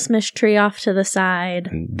huge Christmas tree off to the side.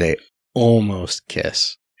 And they almost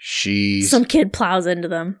kiss. Some kid plows into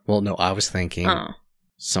them. Well, no, I was thinking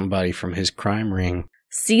somebody from his crime ring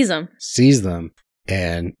sees them.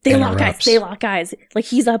 And they lock eyes. Like,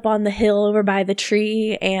 he's up on the hill over by the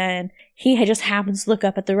tree, and he just happens to look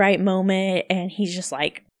up at the right moment, and he's just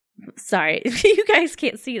like, sorry, you guys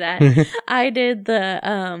can't see that. I did the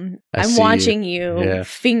I'm watching you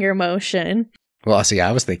finger motion. Well,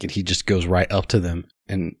 I was thinking he just goes right up to them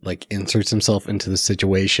and like inserts himself into the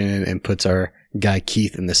situation and puts our guy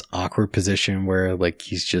Keith in this awkward position where like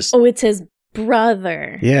he's just... Oh, it's his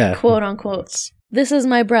brother. Yeah. Quote unquote. This is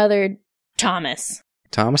my brother, Thomas.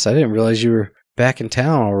 Thomas, I didn't realize you were back in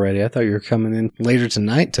town already. I thought you were coming in later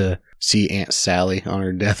tonight to see Aunt Sally on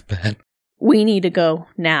her deathbed. We need to go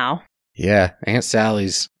now. Yeah, Aunt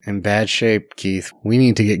Sally's in bad shape, Keith. We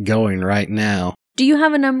need to get going right now. Do you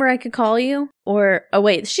have a number I could call you? Or, oh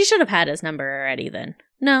wait, she should have had his number already then.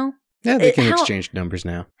 No? Yeah, they can exchange numbers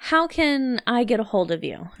now. How can I get a hold of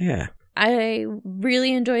you? Yeah. I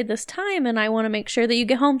really enjoyed this time, and I want to make sure that you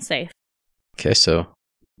get home safe. Okay, so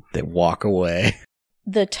they walk away.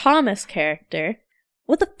 The Thomas character.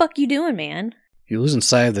 What the fuck you doing, man? You're losing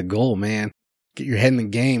sight of the goal, man. Get your head in the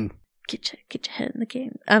game. Get your head in the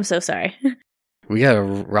game. I'm so sorry. We gotta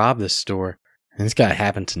rob this store. And it's gotta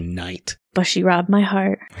happen tonight. But she robbed my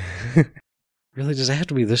heart. Really? Does it have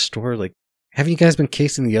to be this store? Like, haven't you guys been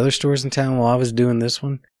casing the other stores in town while I was doing this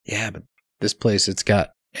one? Yeah, but this place, it's got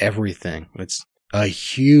everything. It's a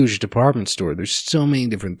huge department store. There's so many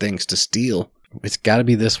different things to steal. It's gotta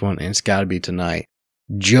be this one, and it's gotta be tonight.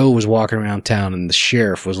 Joe was walking around town, and the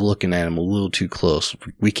sheriff was looking at him a little too close.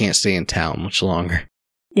 We can't stay in town much longer.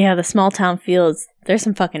 Yeah, the small town feels... There's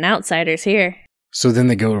some fucking outsiders here. So then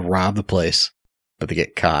they go to rob the place, but they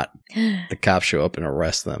get caught. The cops show up and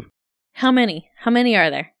arrest them. How many? How many are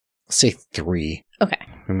there? Let's say 3. Okay.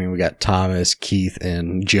 I mean, we got Thomas, Keith,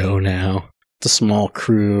 and Joe now. It's a small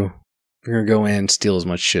crew. We're going to go in, steal as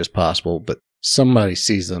much shit as possible, but somebody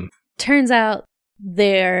sees them. Turns out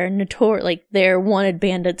they're they're wanted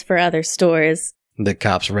bandits for other stores. The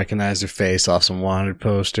cops recognize their face off some wanted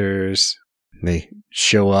posters. They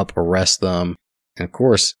show up, arrest them. And of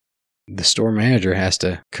course, the store manager has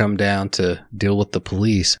to come down to deal with the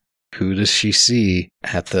police. Who does she see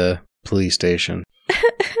at the police station?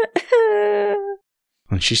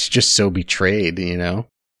 And she's just so betrayed, you know?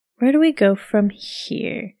 Where do we go from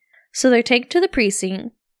here? So they're taken to the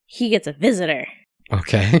precinct. He gets a visitor.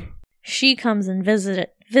 Okay. She comes and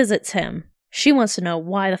visits him. She wants to know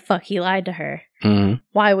why the fuck he lied to her. Mm-hmm.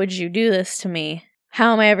 Why would you do this to me?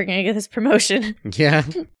 How am I ever going to get this promotion? Yeah.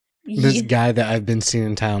 This guy that I've been seeing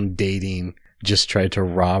in town dating just tried to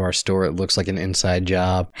rob our store. It looks like an inside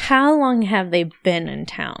job. How long have they been in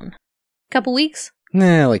town? Couple weeks?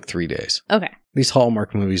 Nah, like 3 days. Okay. These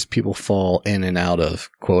Hallmark movies, people fall in and out of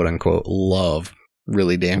quote-unquote love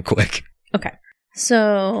really damn quick. Okay.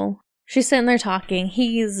 So she's sitting there talking.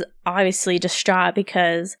 He's obviously distraught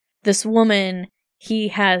because this woman he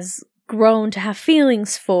has grown to have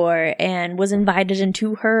feelings for and was invited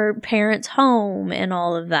into her parents' home and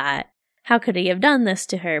all of that. How could he have done this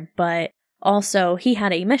to her? But also, he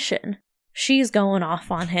had a mission. She's going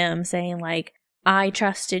off on him, saying like, I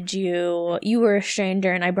trusted you. You were a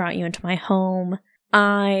stranger and I brought you into my home.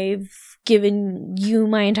 I've given you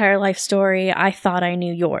my entire life story. I thought I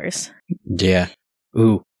knew yours. Yeah.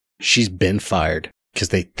 Ooh, she's been fired because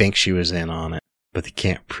they think she was in on it, but they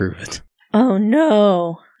can't prove it. Oh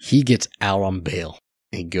no. He gets out on bail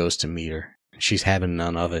and he goes to meet her. She's having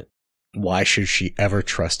none of it. Why should she ever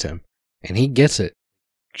trust him? And he gets it.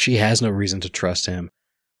 She has no reason to trust him,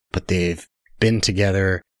 but they've been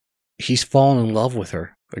together. He's fallen in love with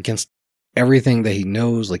her against everything that he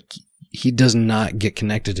knows. Like, he does not get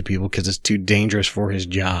connected to people because it's too dangerous for his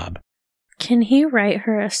job. Can he write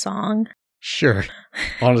her a song? Sure.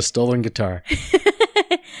 On a stolen guitar.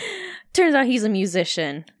 Turns out he's a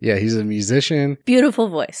musician. Yeah, he's a musician. Beautiful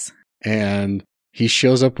voice. And he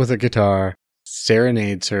shows up with a guitar,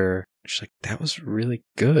 serenades her. She's like, that was really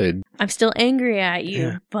good. I'm still angry at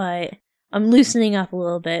you, but I'm loosening up a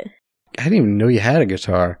little bit. I didn't even know you had a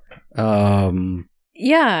guitar.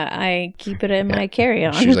 Yeah, I keep it in my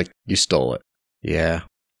carry-on. She was like, you stole it. Yeah.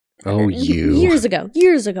 Oh, you. Years ago.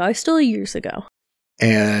 I stole it years ago.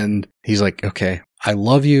 And he's like, okay, I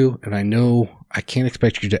love you, and I know I can't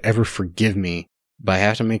expect you to ever forgive me, but I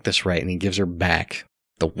have to make this right. And he gives her back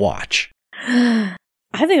the watch. I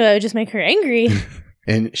think that would just make her angry.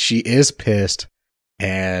 And she is pissed,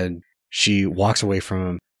 and She walks away from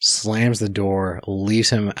him, slams the door,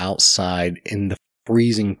 leaves him outside in the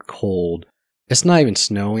freezing cold. It's not even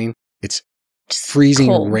snowing. It's freezing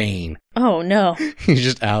cold. Rain. Oh, no. He's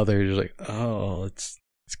just out there, just like, oh, it's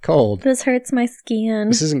cold. This hurts my skin.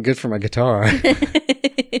 This isn't good for my guitar.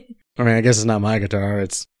 I mean, I guess it's not my guitar.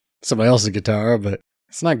 It's somebody else's guitar, but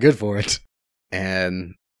it's not good for it.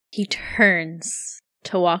 And he turns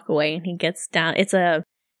to walk away, and he gets down. It's not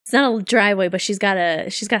a driveway, but she's got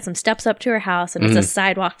some steps up to her house, and it's a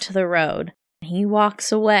sidewalk to the road. He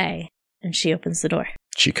walks away, and she opens the door.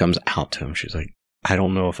 She comes out to him. She's like, I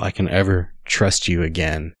don't know if I can ever trust you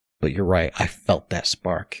again, but you're right. I felt that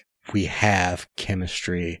spark. We have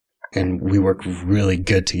chemistry, and we work really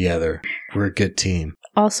good together. We're a good team.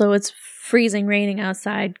 Also, it's freezing, raining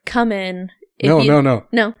outside. Come in.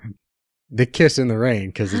 No. They kiss in the rain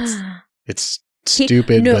because it's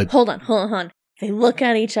stupid. No, but hold on. They look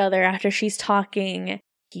at each other after she's talking.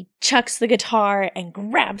 He chucks the guitar and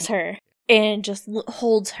grabs her and just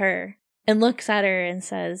holds her and looks at her and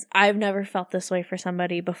says, I've never felt this way for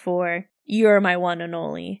somebody before. You're my one and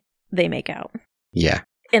only. They make out. Yeah.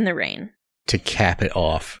 In the rain. To cap it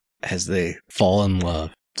off as they fall in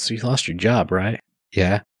love. So you lost your job, right?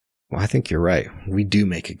 Yeah. Well, I think you're right. We do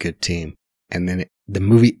make a good team. And then the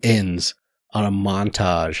movie ends on a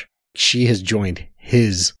montage. She has joined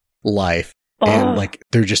his life. And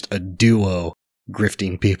they're just a duo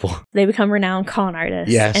grifting people. They become renowned con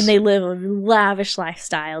artists. Yes. And they live a lavish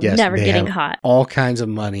lifestyle, never getting caught. All kinds of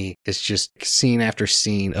money. It's just scene after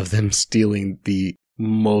scene of them stealing the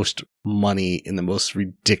most money in the most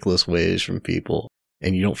ridiculous ways from people.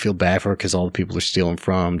 And you don't feel bad for it because all the people they're stealing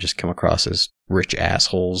from just come across as rich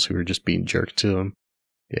assholes who are just being jerked to them.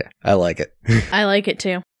 Yeah, I like it. I like it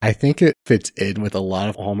too. I think it fits in with a lot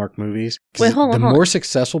of Hallmark movies. Wait, hold on. The more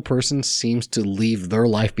successful person seems to leave their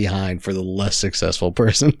life behind for the less successful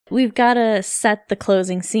person. We've got to set the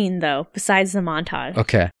closing scene, though, besides the montage.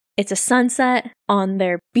 Okay. It's a sunset on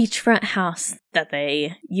their beachfront house that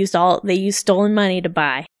they used stolen money to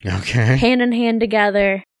buy. Okay. Hand in hand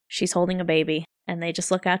together. She's holding a baby. And they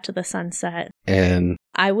just look out to the sunset. And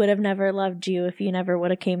I would have never loved you if you never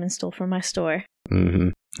would have came and stole from my store. Mm-hmm.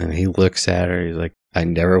 And he looks at her. He's like, I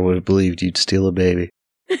never would have believed you'd steal a baby.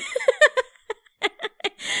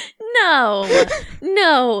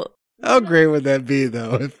 No. How great would that be,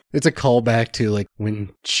 though? It's a callback to like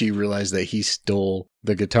when she realized that he stole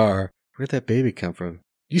the guitar. Where'd that baby come from?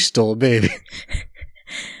 You stole a baby.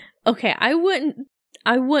 Okay, I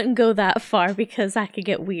wouldn't go that far because that could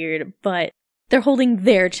get weird, but they're holding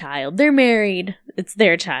their child. They're married. It's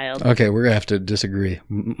their child. Okay, we're going to have to disagree.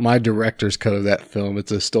 My director's cut of that film,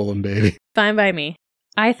 it's a stolen baby. Fine by me.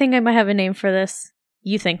 I think I might have a name for this.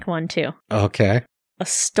 You think one too. Okay. A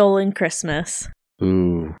stolen Christmas.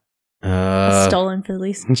 Ooh. A stolen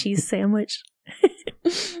Philly cheese sandwich.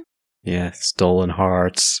 Yeah, stolen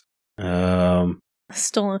hearts. A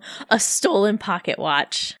stolen pocket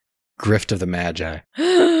watch. Grift of the Magi.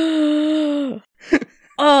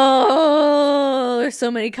 Oh, there's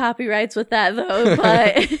so many copyrights with that, though,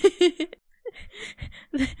 but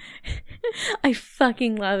I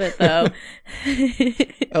fucking love it, though.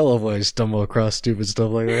 I love when I stumble across stupid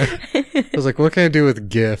stuff like that. I was like, what can I do with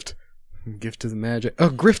gift? Gift of the Magi. Oh,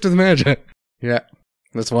 Grift of the Magi. Yeah,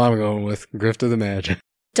 that's what I'm going with. Grift of the Magi.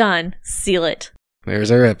 Done. Seal it.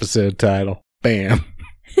 There's our episode title. Bam.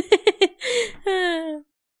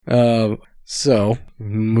 So,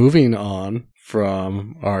 moving on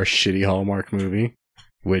from our shitty Hallmark movie,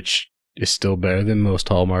 which is still better than most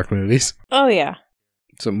Hallmark movies. Oh, yeah.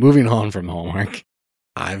 So moving on from Hallmark,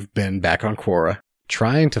 I've been back on Quora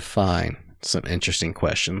trying to find some interesting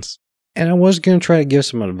questions. And I was going to try to give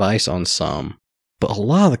some advice on some, but a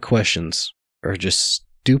lot of the questions are just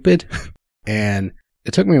stupid. And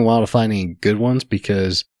it took me a while to find any good ones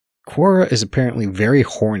because Quora is apparently very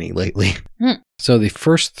horny lately. So the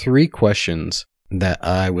first 3 questions that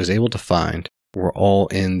I was able to find were all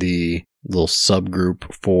in the little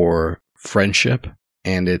subgroup for friendship.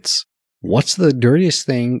 And it's, what's the dirtiest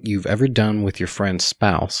thing you've ever done with your friend's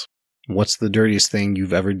spouse? What's the dirtiest thing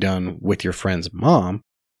you've ever done with your friend's mom?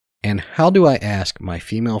 And how do I ask my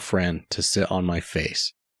female friend to sit on my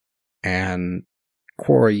face? And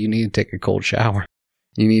Quora, you need to take a cold shower.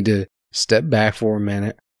 You need to step back for a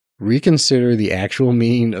minute, reconsider the actual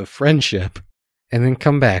meaning of friendship, and then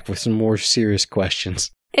come back with some more serious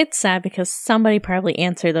questions. It's sad because somebody probably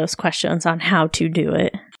answered those questions on how to do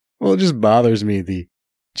it. Well, it just bothers me, the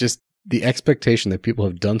expectation that people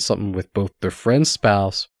have done something with both their friend's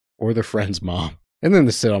spouse or their friend's mom. And then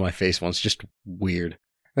to sit on my face one's just weird.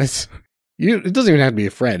 It doesn't even have to be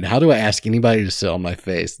a friend. How do I ask anybody to sit on my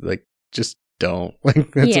face? Like, just don't.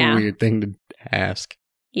 Like, that's Yeah. a weird thing to ask.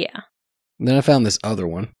 Yeah. And then I found this other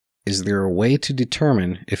one. Is there a way to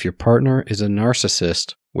determine if your partner is a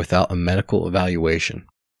narcissist without a medical evaluation?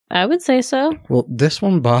 I would say so. Well, this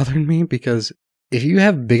one bothered me because if you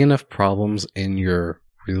have big enough problems in your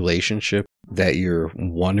relationship that you're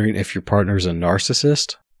wondering if your partner is a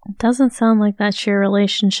narcissist, It doesn't sound like that's your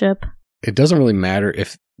relationship. it doesn't really matter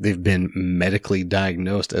if they've been medically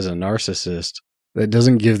diagnosed as a narcissist. That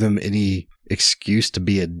doesn't give them any excuse to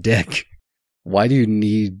be a dick. Why do you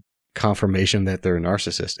need confirmation that they're a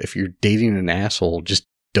narcissist? If you're dating an asshole, just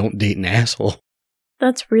don't date an asshole.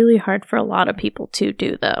 That's really hard for a lot of people to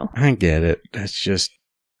do, though. I get it. That's just,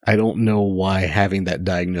 I don't know why having that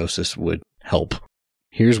diagnosis would help.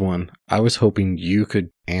 Here's one I was hoping you could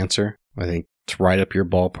answer. I think it's right up your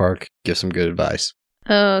ballpark. Give some good advice.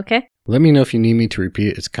 Okay. Let me know if you need me to repeat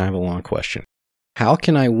it. It's kind of a long question. How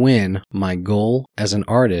can I win my goal as an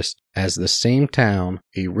artist as the same town,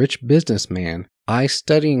 a rich businessman, I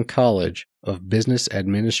study in college of business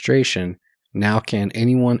administration? Now can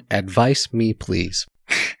anyone advise me, please?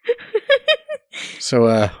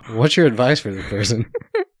 So, what's your advice for the person?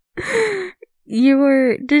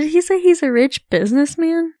 Did he say he's a rich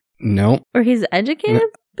businessman? No. Or he's an educated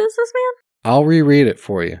businessman? I'll reread it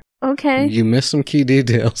for you. Okay. You missed some key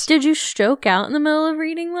details. Did you stroke out in the middle of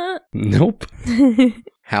reading that? Nope.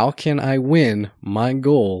 How can I win my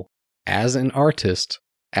goal as an artist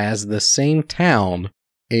as the same town,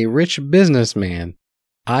 a rich businessman,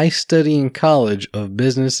 I study in college of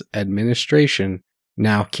business administration?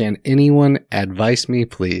 Now can anyone advise me,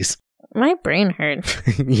 please? My brain hurts.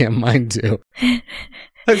 Yeah, mine too.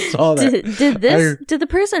 I saw that. Did the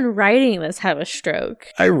person writing this have a stroke?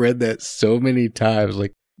 I read that so many times.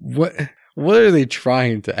 Like, what are they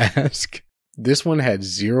trying to ask? This one had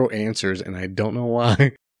 0 answers, and I don't know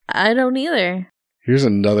why. I don't either. Here's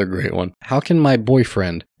another great one. How can my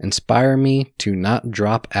boyfriend inspire me to not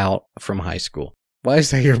drop out from high school? Why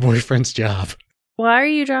is that your boyfriend's job? Why are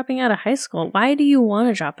you dropping out of high school? Why do you want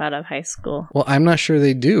to drop out of high school? Well, I'm not sure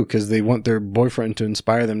they do, because they want their boyfriend to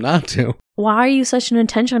inspire them not to. Why are you such an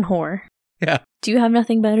attention whore? Yeah. Do you have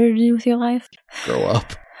nothing better to do with your life? Grow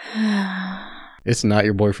up. It's not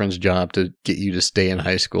your boyfriend's job to get you to stay in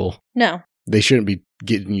high school. No. They shouldn't be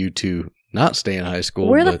getting you to not stay in high school.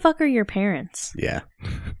 Where the fuck are your parents? Yeah.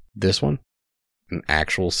 This one? An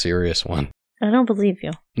actual serious one. I don't believe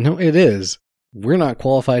you. No, it is. We're not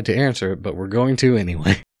qualified to answer it, but we're going to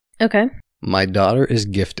anyway. Okay. My daughter is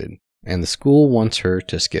gifted, and the school wants her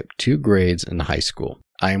to skip 2 grades in high school.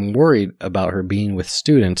 I am worried about her being with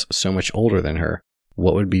students so much older than her.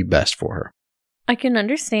 What would be best for her? I can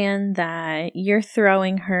understand that you're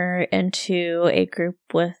throwing her into a group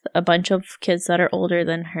with a bunch of kids that are older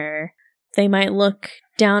than her. They might look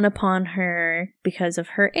down upon her because of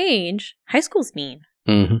her age. High school's mean.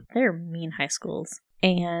 Mm-hmm. They're mean high schools.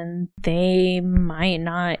 And they might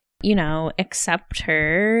not, accept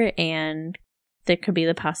her, and there could be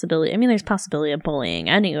the possibility. I mean, there's possibility of bullying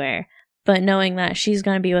anywhere. But knowing that she's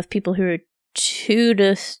going to be with people who are 2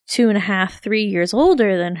 to 2.5, 3 years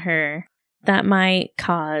older than her, that might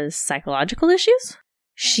cause psychological issues.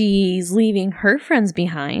 She's leaving her friends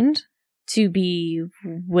behind to be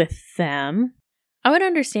with them. I would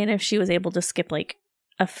understand if she was able to skip like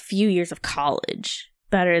a few years of college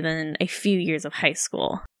better than a few years of high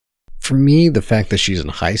school. For me, the fact that she's in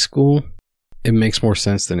high school, it makes more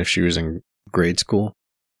sense than if she was in grade school.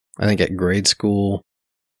 I think at grade school,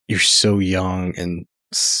 you're so young and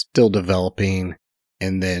still developing.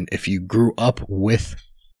 And then if you grew up with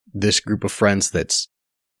this group of friends that's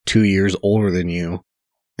 2 years older than you,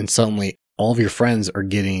 and suddenly all of your friends are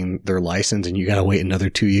getting their license and you gotta wait another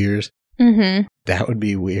 2 years, that would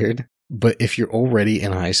be weird. But if you're already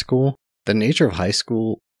in high school, the nature of high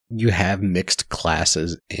school, you have mixed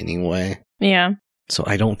classes anyway. Yeah. So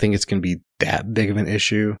I don't think it's going to be that big of an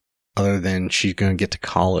issue, other than she's going to get to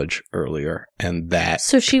college earlier, and that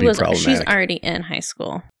so she's problematic. Already in high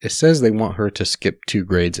school. It says they want her to skip 2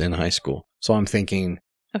 grades in high school. So I'm thinking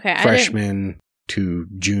freshman to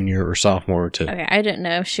junior or sophomore to... Okay, I didn't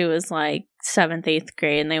know if she was like 7th, 8th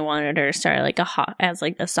grade and they wanted her to start like as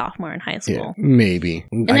a sophomore in high school. Yeah, maybe.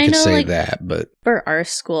 And I could know, say like, that, but... For our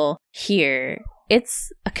school here,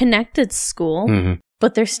 it's a connected school,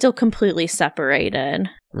 but they're still completely separated.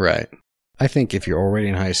 Right. I think if you're already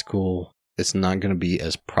in high school, it's not going to be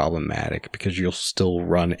as problematic because you'll still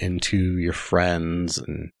run into your friends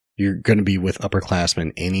and you're going to be with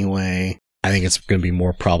upperclassmen anyway. I think it's going to be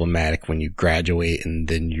more problematic when you graduate and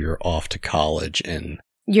then you're off to college and...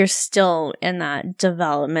 You're still in that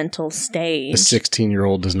developmental stage. A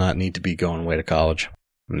 16-year-old does not need to be going away to college.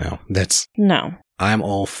 No. No. I'm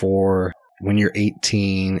all for when you're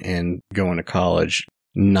 18 and going to college,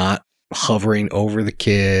 not hovering over the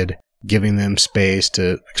kid, giving them space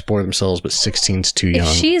to explore themselves, but 16's too young.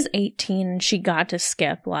 If she's 18 and she got to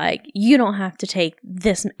skip, like, you don't have to take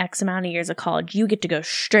this X amount of years of college. You get to go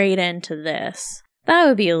straight into this. That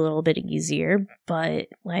would be a little bit easier. But,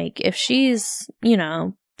 like, if she's,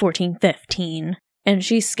 14, 15, and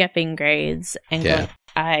she's skipping grades and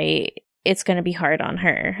it's going to be hard on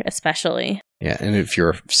her, especially. Yeah, and if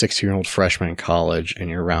you're a 16-year-old freshman in college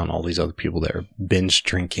and you're around all these other people that are binge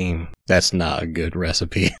drinking, that's not a good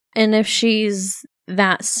recipe. And if she's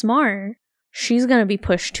that smart, she's going to be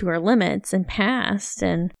pushed to her limits and past.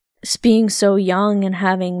 And being so young and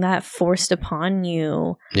having that forced upon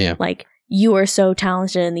you, like, you are so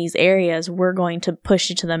talented in these areas, we're going to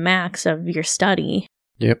push you to the max of your study.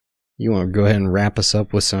 Yep. You want to go ahead and wrap us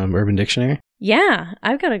up with some Urban Dictionary? Yeah,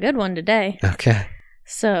 I've got a good one today. Okay.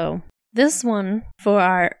 So, this one for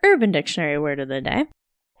our Urban Dictionary word of the day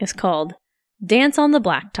is called Dance on the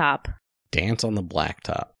Blacktop. Dance on the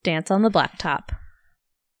Blacktop. Dance on the Blacktop.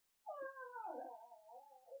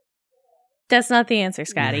 That's not the answer,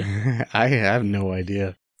 Scotty. I have no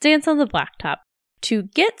idea. Dance on the Blacktop. To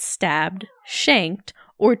get stabbed, shanked,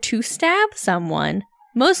 or to stab someone,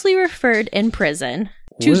 mostly referred in prison.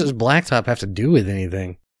 What does blacktop have to do with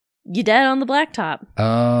anything? You dead on the blacktop.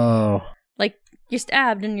 Oh. Like, you're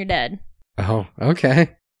stabbed and you're dead. Oh,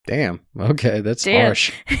 okay. Damn. Okay, that's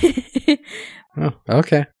harsh. Oh,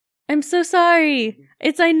 okay. I'm so sorry.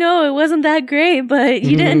 I know it wasn't that great, but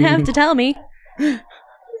you didn't have to tell me.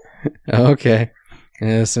 Okay.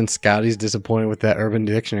 Yeah, since Scotty's disappointed with that Urban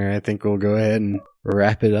Dictionary, I think we'll go ahead and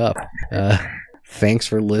wrap it up. Thanks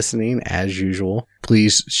for listening, as usual.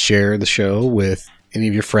 Please share the show with any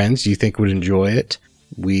of your friends you think would enjoy it.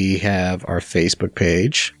 We have our Facebook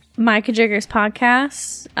page, Micah Jiggers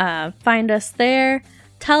Podcast. Find us there.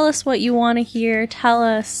 Tell us what you want to hear. Tell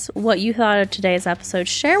us what you thought of today's episode.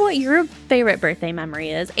 Share what your favorite birthday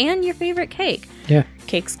memory is and your favorite cake. Yeah.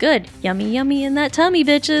 Cake's good. Yummy, yummy in that tummy,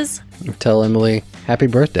 bitches. Tell Emily happy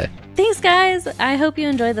birthday. Thanks, guys. I hope you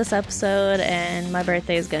enjoyed this episode, and my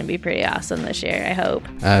birthday is going to be pretty awesome this year, I hope.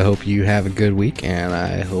 I hope you have a good week, and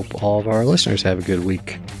I hope all of our listeners have a good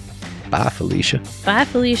week. Bye, Felicia. Bye,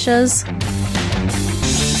 Felicias.